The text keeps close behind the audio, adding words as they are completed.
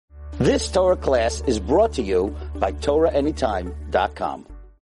This Torah class is brought to you by TorahAnytime.com.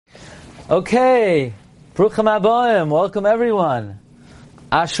 Okay, Bruchim Aboim, welcome everyone.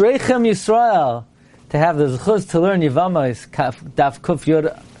 Ashreichem Yisrael, to have the zechus to learn Yevamos, Daf Kuf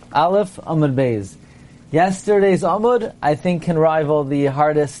Yud Aleph Amud Beis. Yesterday's Amud, I think, can rival the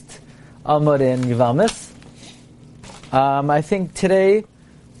hardest Amud in Yevamos. I think today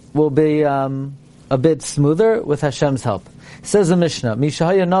will be a bit smoother with Hashem's help. Says the Mishnah,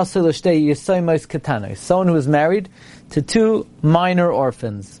 Mishahaya Nasir L'Shtei Yisoymos Ketanos, someone who is married to two minor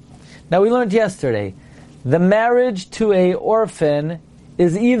orphans. Now we learned yesterday, the marriage to a orphan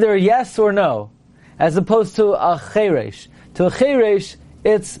is either yes or no, as opposed to a cheresh. To a cheresh,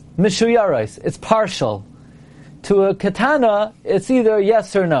 it's mishuyaros, it's partial. To a katana, it's either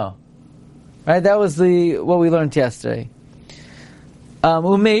yes or no. Right? That was what we learned yesterday.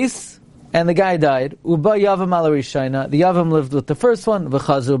 Umeis, and the guy died. Uba Yavam ala Rishayna. The Yavam lived with the first one.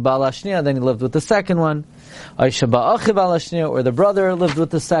 V'chazu ba'al hashniya. Then he lived with the second one. Aisha ba'achiv al hashniya, or the brother lived with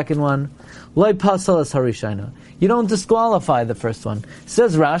the second one. Loi pasal es harishayna. You don't disqualify the first one.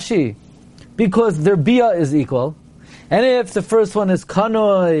 Says Rashi, because their bia is equal, and if the first one is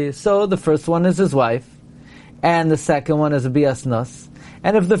kanoi, so the first one is his wife, and the second one is a bias nas.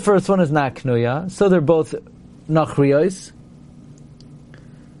 And if the first one is not knuya, so they're both nachriyos.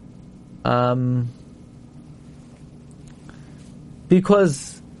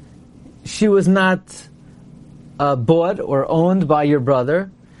 Because she was not bought or owned by your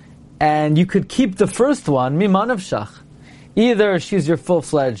brother, and you could keep the first one, miman of shach. Either she's your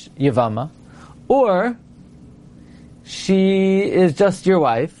full-fledged yevama, or she is just your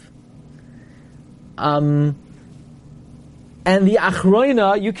wife. And the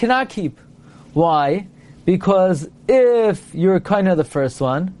achroina you cannot keep. Why? Because if you're kind of the first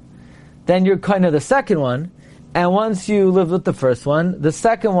one, then you're kind of the second one, and once you live with the first one, the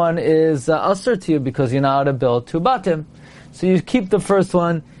second one is usher to you because you're not allowed to build two batim. So you keep the first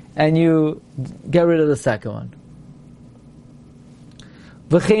one and you get rid of the second one.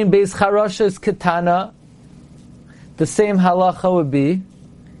 V'chein beis charashos ketana, the same halacha would be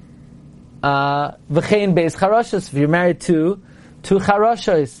v'chein beis charashos, if you're married to two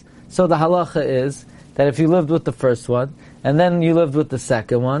charashos. So the halacha is that if you lived with the first one, and then you lived with the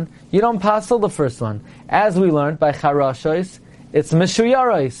second one, you don't passel the first one. As we learned by charashos, it's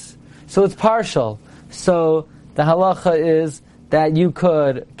mishuyaros, so it's partial. So the halacha is that you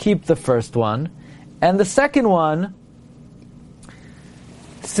could keep the first one, and the second one,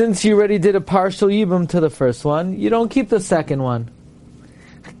 since you already did a partial yibum to the first one, you don't keep the second one.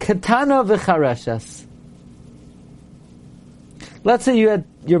 Katana v'chareshes. Let's say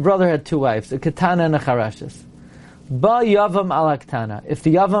your brother had two wives, a katana and a chareshes. Ba yavam ala ktana. If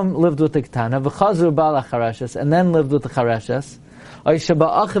the yavam lived with the ktana, v'chazru ba ala chareshes, and then lived with the chareshes, aisha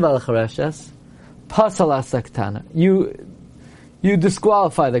ba'achiv ala chareshes, pasal asa ktana. You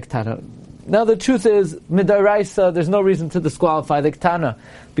disqualify the ktana. Now the truth is, midaraisa, there's no reason to disqualify the ktana,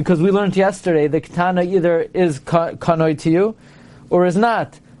 because we learned yesterday the ktana either is kanoi to you, or is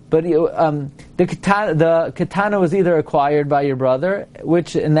not. But the katana was either acquired by your brother,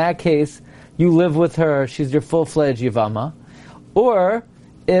 which in that case, you live with her, she's your full-fledged yivama, or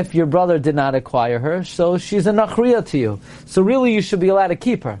if your brother did not acquire her, so she's a nachriya to you. So really you should be allowed to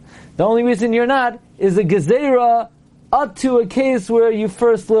keep her. The only reason you're not is a gezerah up to a case where you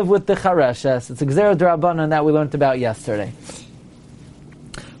first live with the chareshes. It's a gezerah d'Rabbanan that we learned about yesterday.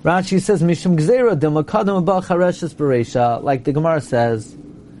 Rashi says, Mishum gezerah d'makadam ba chareshes bereisha, like the Gemara says,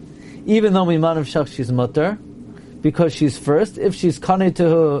 even though miman of shach she's mutter, because she's first. If she's kanoi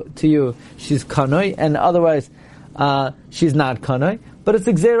to you, she's kanoi, and otherwise she's not kanoi. But it's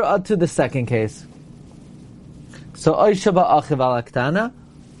exera to the second case. So oisha ba'achiv al aktana,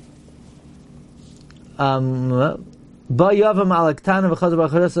 ba'yavam al aktana v'chaz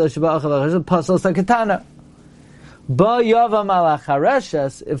ba'chareshes oisha ba'achiv al achareshes pasal sakatana. Ba'yavam al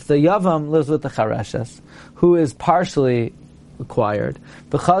achareshes, if the yavam lives with the chareshes, who is partially acquired,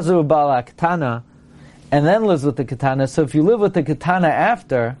 v'chazru ba'al aktana, and then lives with the katana. So if you live with the katana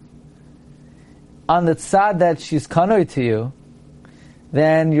after, on the tzad that she's kanoi to you,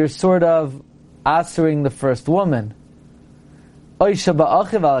 then you're sort of answering the first woman. Oisha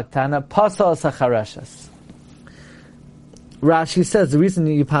ba'achiv al katana pasal sachareshes. Rashi says the reason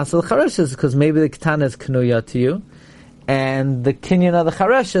you pasal chareshes is because maybe the katana is kanuya to you, and the kinyan of the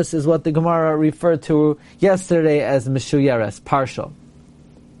chareshes is what the Gemara referred to yesterday as mishuyares, partial.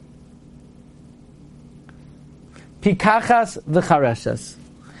 Pikachas v'chareshes.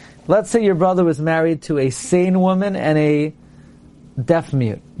 Let's say your brother was married to a sane woman and a deaf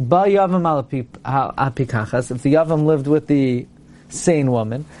mute. Ba yavam al apikachas. If the yavam lived with the sane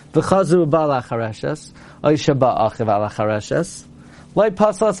woman. V'chazru ba'al achareshes, oisha ba'achiv al achareshes. Lai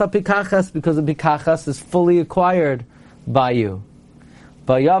pasas apikachas, because the pikachas is fully acquired by you.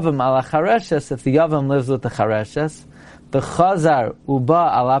 Ba'yavam al achareshes, if the yavam lives with the chareshes, v'chazar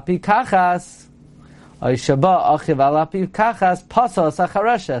uba al apikachas, oisha ba'achiv al apikachas, pasas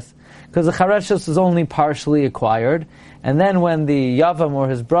achareshes. Because the chareshes is only partially acquired, and then when the yavam or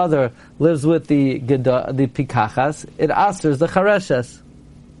his brother lives with the pikachas, it asers the chareshes.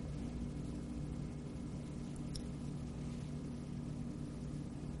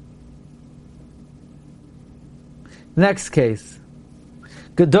 Next case,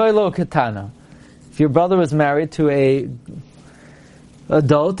 gedoylo katana. If your brother was married to a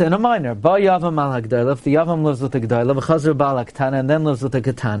adult and a minor, ba yavam al hagdoyla. If the yavam lives with the gedoyla, v'chazir ba al katana, and then lives with the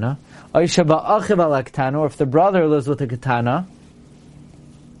katana. Oisha ba'achiv al katana, or if the brother lives with the katana,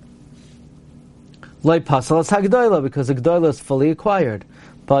 loy pasal as hagdoyla, because the gedoyla is fully acquired.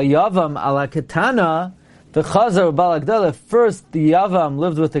 Ba yavam al katana, v'chazir ba al hagdoyla. First the yavam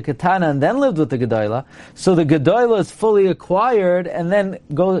lived with the katana and then lived with the gedoyla, so the gedoyla is fully acquired, and then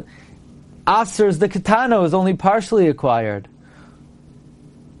asers the katana is only partially acquired.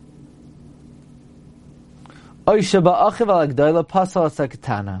 Oisha ba'achiv al hagdoyla pasal as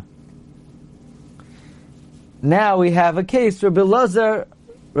katana. Now we have a case, Rabbi Lazar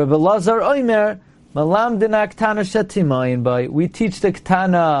Oimer, Malam din aktana shetimayin by. We teach the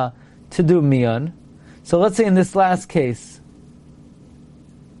ktana to do miyan. So let's say in this last case,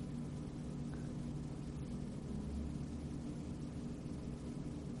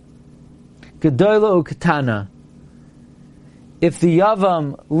 Gedoyla u katana. If the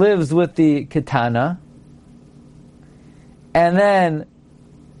yavam lives with the katana, and then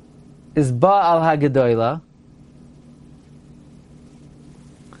is ba al hagedoyla,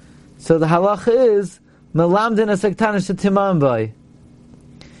 so the halacha is melamdin asektana shetiman by.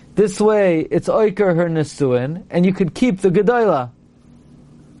 This way, it's oiker her nesuin, and you could keep the gedoyla.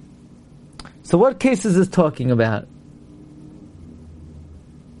 So, what case is this talking about?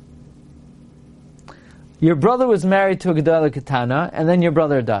 Your brother was married to a gedoyla katana, and then your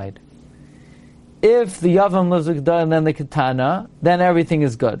brother died. If the yavam lives with gedoyla and then the katana, then everything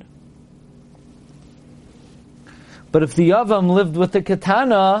is good. But if the yavam lived with the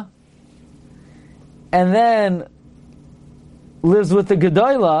katana and then lives with the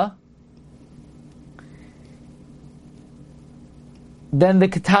gedoyla, then the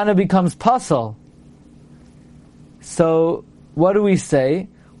katana becomes pasal. So what do we say?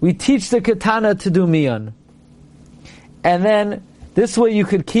 We teach the katana to do miyan. And then this way you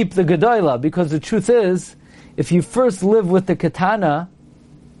could keep the gedoyla, because the truth is, if you first live with the katana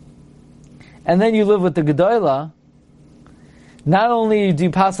and then you live with the gedoyla, not only do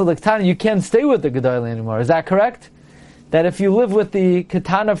you pasal the katana, you can't stay with the gedoyla anymore. Is that correct? That if you live with the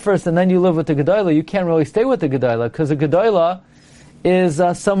katana first and then you live with the gedoyla, you can't really stay with the gedoyla, because the gedoyla is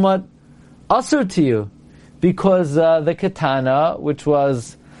somewhat asur to you, because the katana, which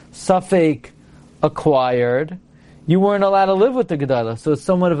was safek acquired, you weren't allowed to live with the gedoyla, so it's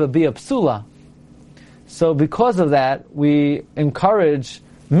somewhat of a bia psula. So because of that, we encourage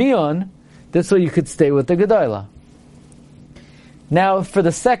miyon. This way you could stay with the gedoyla. Now, for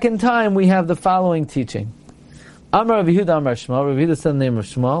the second time, we have the following teaching. Amar Rabbi Yehuda Amar Shmuel. Rabbi Yehuda said the name of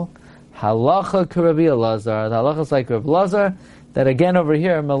Shmuel. Halacha k'Rabbi Elazar. The halacha is like Rabbi Elazar. That again over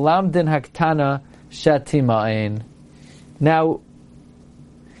here, melamdin haktana shatima'in. Now,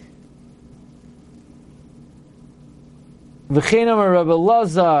 v'chein Amar Rabbi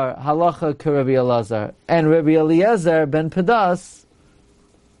Elazar halacha k'Rabbi Elazar, and Rabbi Eliezer ben Pedas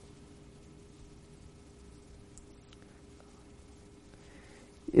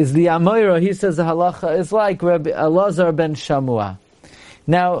is the Amoira. He says the halacha is like Rabbi Elazar ben Shamua.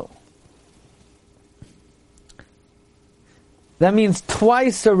 Now, that means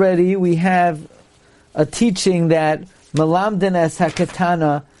twice already we have a teaching that melamdin es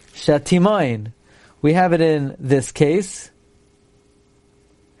hakatana shatimain. We have it in this case,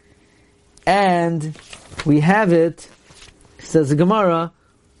 and we have it, says the Gemara,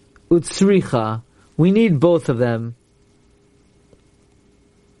 utsricha. We need both of them.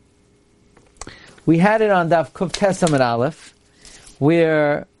 We had it on Daf Kuf Tesam and Aleph,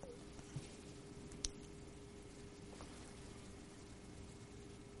 where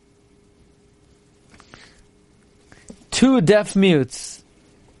two deaf mutes,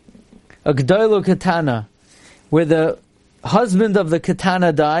 a Gdoilo Katana, where the husband of the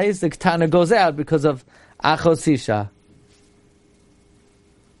Katana dies, the Katana goes out because of Achosisha.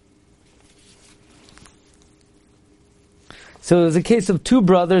 So there's a case of two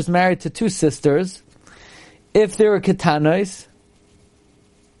brothers married to two sisters. If they were katanos,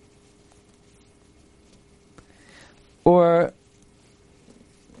 or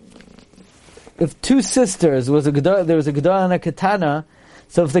if two sisters, there was a Gedolah and a Ketana,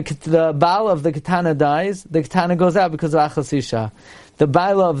 so if the Baal of the Ketana dies, the Ketana goes out because of Achas Isha. The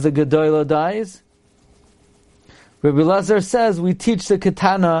Baal of the Gedolah dies, Rabbi Lazar says we teach the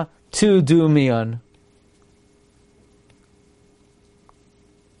Ketana to do Mion.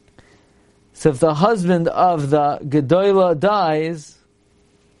 So if the husband of the Gedolah dies,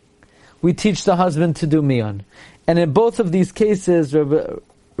 we teach the husband to do Mion. And in both of these cases, Rabbi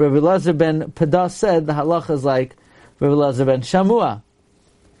Lazar ben Padas said the halacha is like Rabbi Lazar ben Shamua.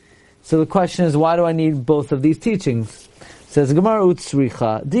 So the question is, why do I need both of these teachings? It says Gemara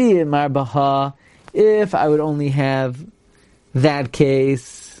Utsricha Di Marbaha. If I would only have that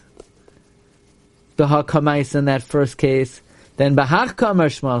case, the Hakamais in that first case, then Bahach Kamar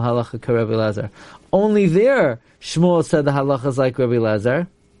Shmuel halacha ka Rabbi Lazar. Only there Shmuel said the halacha is like Rabbi Lazar.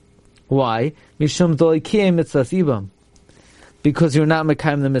 Why? Mishum dolikiyem mitzvah yibam. Because you're not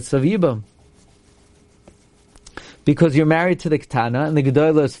mekayim the mitzvah of yibam. Because you're married to the Ketana and the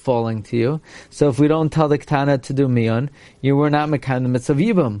Gedolah is falling to you. So if we don't tell the Ketana to do Mion, you were not mekayim the mitzvah of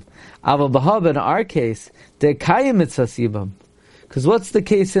yibam. Aval Bahab, in our case, the kayim mitzvah yibam. Because what's the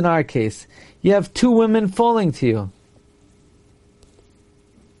case in our case? You have two women falling to you.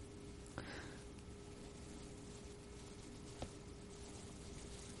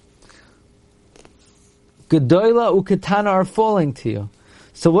 Gedolah uketana are falling to you.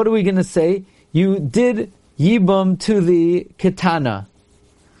 So what are we going to say? You did yibum to the ketana.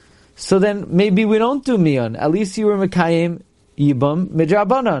 So then maybe we don't do mion. At least you were mekayim yibum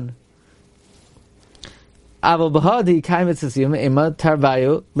midrabanan. Aval bahadi kayim etzasiyum ema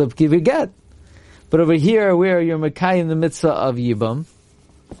tarvayu lipki v'get. But over here, where you're mekayim the mitzvah of yibum,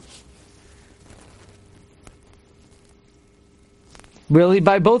 really,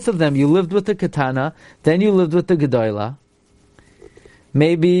 by both of them, you lived with the Ketana, then you lived with the Gedolah.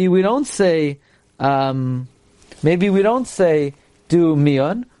 Maybe we don't say, do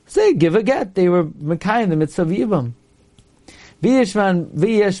Mion. Say, give a get. They were Mekayim, the mitzvah of Yibam.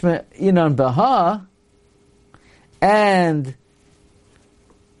 V'yeshma inan baha. And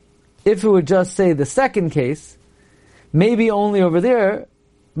if it would just say the second case, maybe only over there,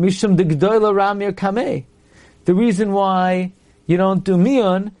 Mishum de Gedolah Ramir Kameh. The reason why you don't do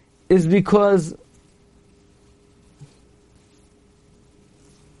Mion is because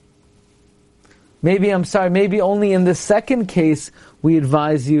maybe only in the second case we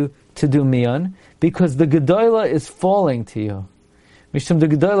advise you to do Mion, because the Gedolah is falling to you. Mishum de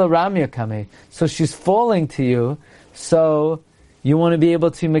Gedolah Ramya Kameh. So she's falling to you, so you want to be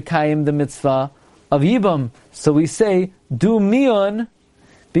able to Mekayim the mitzvah of Yibam. So we say, do Mion,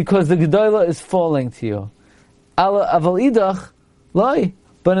 because the Gedolah is falling to you. Aval idach, lie.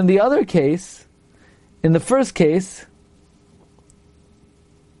 But in the other case, in the first case,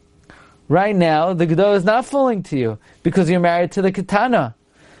 right now, the Gedolah is not falling to you, because you're married to the Ketana.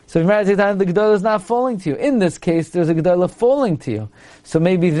 So if you're married to the Ketana, the Gedolah is not falling to you. In this case, there's a Gedolah falling to you. So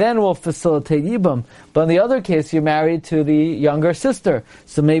maybe then we'll facilitate Yibam. But in the other case, you're married to the younger sister.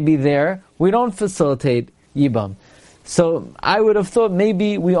 So maybe there, we don't facilitate Yibam. So I would have thought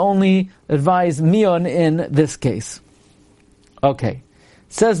maybe we only advise Mion in this case. Okay.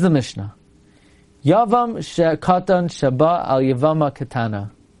 Says the Mishnah. Yavam katan shaba al yavama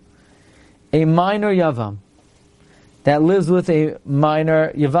katana. A minor yavam that lives with a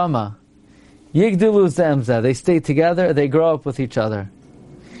minor yavama. Yigdilu zemza. They stay together, they grow up with each other.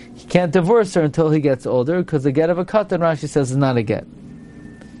 He can't divorce her until he gets older, because the get of a katan, Rashi says, is not a get.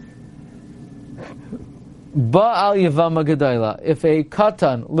 Ba'al Yavama Gedolah. If a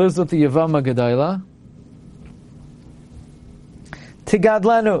katan lives with the Yavama Gedolah,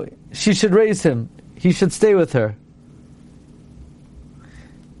 Tigadlanu, she should raise him. He should stay with her.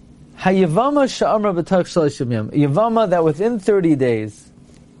 Hayavama Sha'amra B'tach Shalashim Yom. Yavama that within 30 days,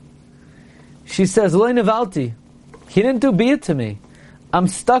 she says, Loi Nevalti. He didn't do biyah to me. I'm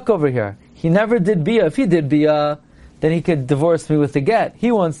stuck over here. He never did biyah. If he did biyah, then he could divorce me with a get.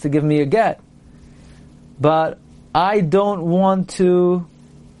 He wants to give me a get. But I don't want to,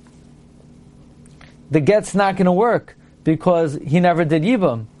 the get's not going to work because he never did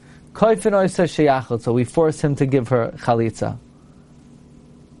yibam. So we force him to give her chalitza.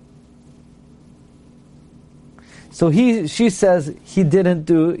 So she says he didn't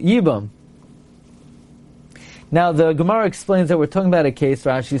do yibam. Now the Gemara explains that we're talking about a case,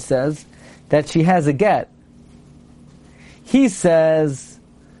 Rashi says, that she has a get. He says,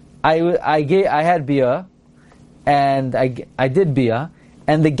 I had biyah, and I did biyah,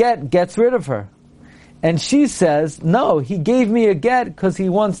 and the get gets rid of her. And she says, no, he gave me a get because he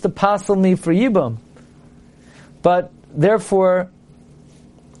wants to passel me for yibam. but therefore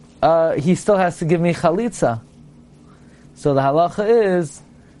he still has to give me chalitza. So the halacha is,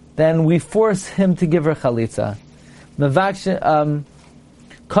 then we force him to give her chalitza. We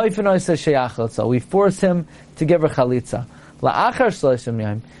force him to give her chalitza.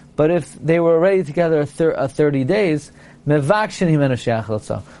 But if they were already together 30 days, we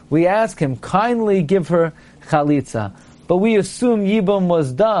ask him, kindly give her chalitza. But we assume Yibum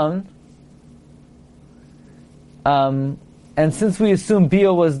was done, and since we assume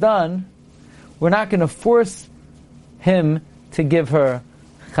Bia was done, we're not going to force him to give her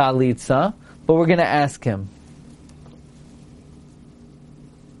chalitza, but we're going to ask him.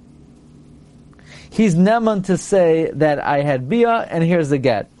 He's neman to say that I had Bia, and here's the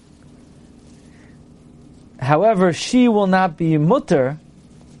get. However, she will not be mutter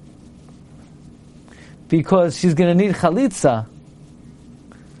because she's going to need chalitza.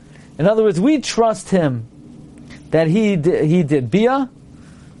 In other words, we trust him that he did Bia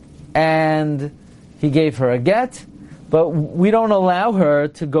and he gave her a get, but we don't allow her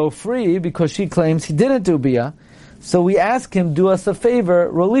to go free because she claims he didn't do Bia. So we ask him, do us a favor,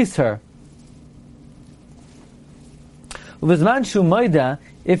 release her.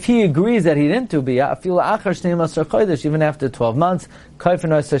 If he agrees that he didn't do Bia, even after 12 months,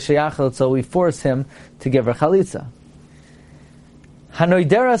 so we force him to give her chalitza.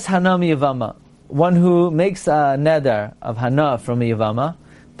 Hanoideras hanami yavama, one who makes a neder of hana from a yavama,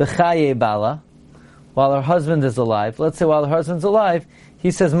 b'chaye bala, while her husband is alive. Let's say while her husband's alive, he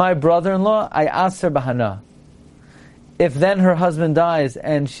says, my brother-in-law, I asked her b'hana. If then her husband dies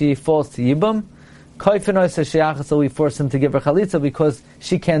and she falls to yibum, so we force him to give her chalitza because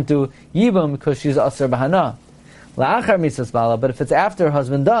she can't do yibum because she's aser b'hana. La'achar misas bala, but if it's after her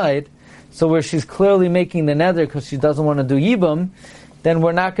husband died, so where she's clearly making the neder because she doesn't want to do yibum, then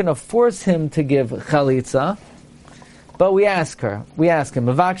we're not going to force him to give chalitza, but we ask him. We ask him.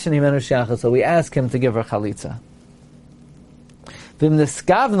 So we ask him to give her chalitza.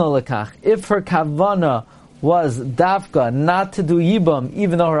 If her kavana was dafka not to do yibum,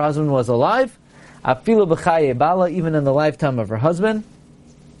 even though her husband was alive, afilu b'chaye bala, even in the lifetime of her husband,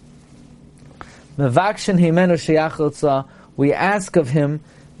 we ask of him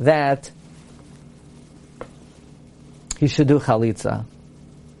that he should do chalitza.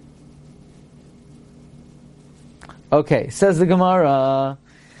 Okay, says the Gemara,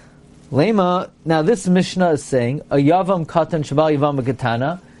 Lema, now this Mishnah is saying, a yavam katan shabal yavam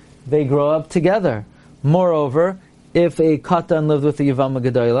katana, they grow up together. Moreover, if a katan lived with a yavam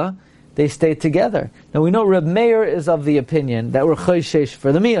gedola, they stay together. Now we know Reb Meir is of the opinion that we're choishesh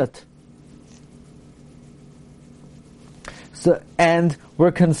for the miyat. So, and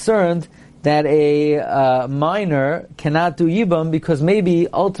we're concerned that a minor cannot do yibam because maybe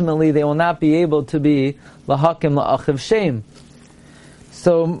ultimately they will not be able to be lahakim la'achiv shem.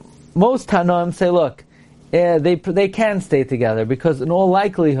 So most Tanoim say, look, they can stay together because in all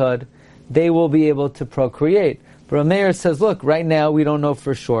likelihood they will be able to procreate. But Rameir says, look, right now we don't know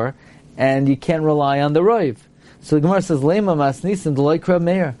for sure, and you can't rely on the roiv. So the Gemara says, Lema masnisim like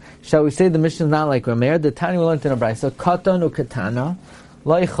Rameir. Shall we say the Mishnah is not like Rameir? The Tani we learned in a brayso, katan ukatana.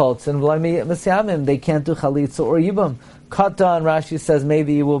 They can't do chalitza or yibam. Katan, Rashi says,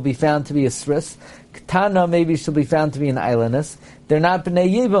 maybe it will be found to be a sris. Ketana, maybe she'll be found to be an islandess. They're not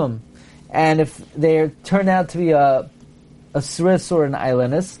b'nei yibam. And if they turn out to be a sris or an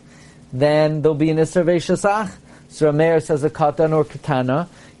islandess, then they'll be an isser ve'shasach. So Rameir says a katan or ketana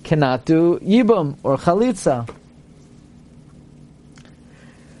cannot do yibam or chalitza.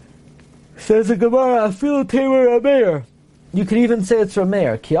 Says the Gemara, I feel tamer Rameir. You could even say it's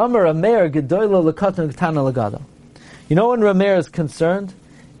Rameir. Ki amar Rameir gedoyla lekatan ketana legada. You know when Rameir is concerned?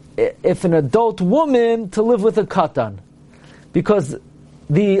 If an adult woman to live with a katan. Because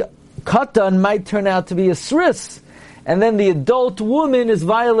the katan might turn out to be a sris. And then the adult woman is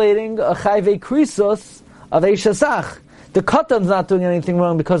violating a chayve krisos of Eishasach. The katan's not doing anything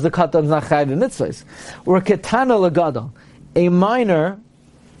wrong because the katan's not chayve mitzvahs. Or ketana legada. A minor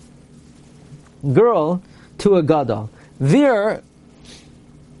girl to a gadol. There,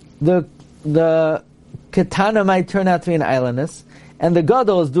 the ketana might turn out to be an islandess, and the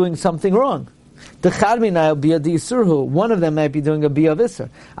gadol is doing something wrong. The chadminai will be a disurhu. One of them might be doing a bia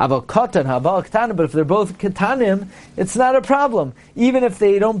visur. Aval katan, habal ketana. But if they're both ketanim, it's not a problem. Even if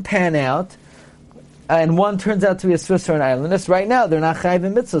they don't pan out, and one turns out to be a Swiss or an islandess, right now they're not chayiv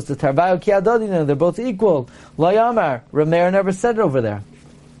in mitzvahs. The tarbayu ki adodina, they're both equal. Lo yamar. Rameir never said it over there.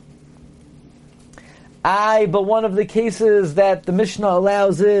 But one of the cases that the Mishnah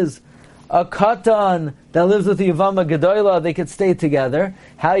allows is a katan that lives with the Yavama Gedoyla, they could stay together.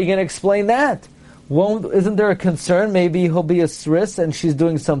 How are you going to explain that? Isn't there a concern? Maybe he'll be a sris and she's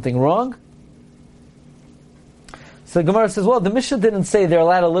doing something wrong? So Gemara says, well, the Mishnah didn't say they're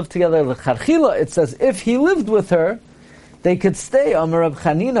allowed to live together l'charchila. It says if he lived with her, they could stay. Amar Rab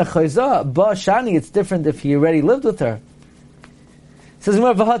Chanina chayza ba shani. It's different if he already lived with her. It says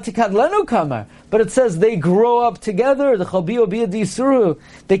Gemara v'hatikad lenu kamar. But it says they grow up together. The chalbiyo biyad yisuru.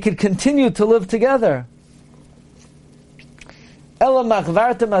 They could continue to live together. Ela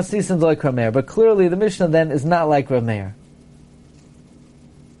machvarta masisin like Rameir. But clearly the Mishnah then is not like Rameir.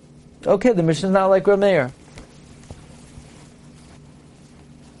 Okay, the Mishnah is not like Rameir.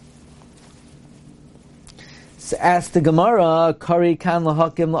 So ask the Gemara, Kari kan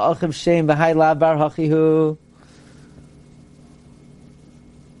lahakim la'achiv shem v'hai labar hachihu.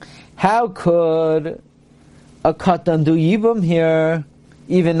 How could a katan do yibum here,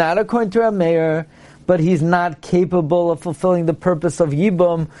 even not according to Rameir, but he's not capable of fulfilling the purpose of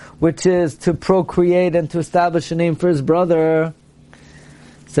yibum, which is to procreate and to establish a name for his brother?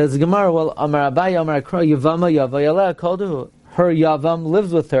 Says the Gemara, well, Amar Abai, Amar Akra, Yavama Yavayala Kalduhu. Her Yavam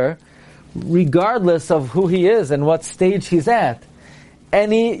lives with her, regardless of who he is and what stage he's at.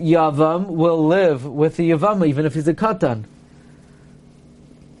 Any Yavam will live with the Yavama, even if he's a Katan.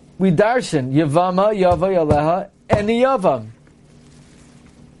 We darshan, Yavama, Yavayaleha, any Yavam.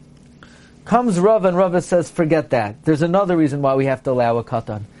 Comes Rav and Rav says, forget that. There's another reason why we have to allow a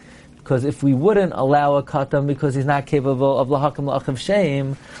Katan. Because if we wouldn't allow a Katan because he's not capable of Lahakam La'achiv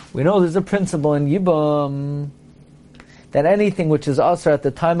Shem, we know there's a principle in Yibum that anything which is asr at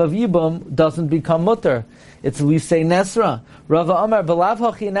the time of Yibum doesn't become mutter. It's we say Nesra. Rava Amar B'lav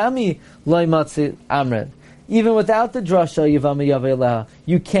Hachinami Loi Matzi Amred. Even without the drasha Yivama Yaveleha,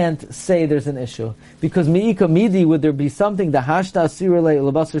 you can't say there's an issue. Because Mi'ika Midi, would there be something, the Hashta Asirele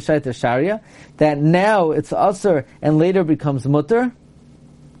Labasr Shaita Sharia, that now it's asr and later becomes mutter?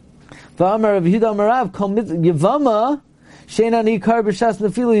 V'amar Rav Yehuda Amarav Kol Yivama any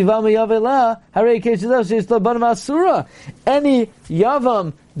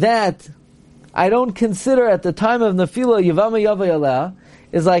Yavam that I don't consider at the time of Nefila Yavama Yavayaleh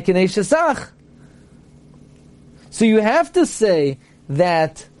is like an Eishesach. So you have to say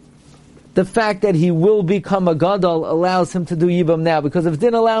that the fact that he will become a Gadol allows him to do Yibam now, because if it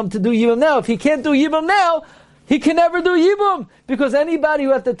didn't allow him to do Yibam now, if he can't do Yibam now, he can never do Yibam, because anybody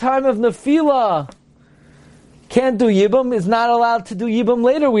who at the time of Nefila can't do Yibam is not allowed to do Yibam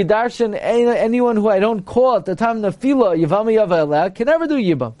later. We darshan anyone who I don't call at the time of Nefila, Yavama Yavayaleh, can never do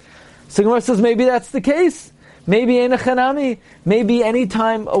Yibam. So Gemara says maybe that's the case. Maybe Ein Chanami. Maybe any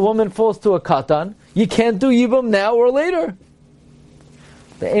time a woman falls to a Katan, you can't do Yibam now or later.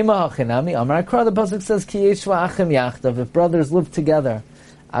 The Ema HaChinami, Amar Akra, the Pasuk says, Ki Yeshva Achim Yachdav, if brothers live together,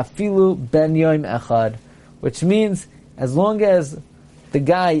 Afilu Ben Yom Echad, which means as long as the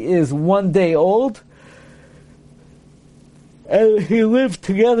guy is 1 day old, and he lived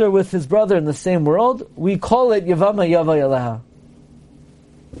together with his brother in the same world, we call it Yavama Yavayaleha.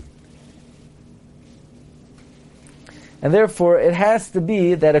 And therefore, it has to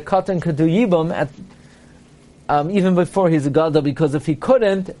be that a Katan could do Yibam at even before he's a Gadol, because if he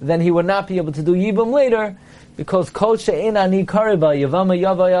couldn't, then he would not be able to do Yibam later, because Kol She'en Ani Kariba Yavama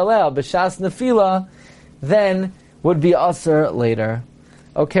Yavayaleha B'Shas Nefila then would be Aser later.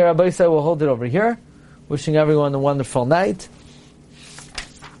 Okay, Rabbi Yisrael, we'll hold it over here. Wishing everyone a wonderful night.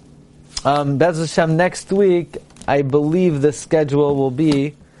 Bez Hashem, next week, I believe the schedule will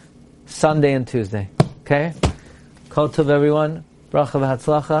be Sunday and Tuesday. Okay? Kol Tov, everyone. Bracha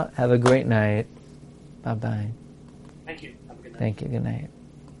v'hatzlacha. Have a great night. Bye-bye. Thank you. Have a good night. Thank you. Good night.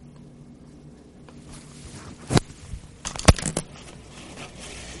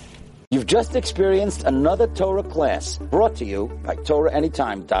 You've just experienced another Torah class brought to you by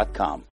TorahAnytime.com.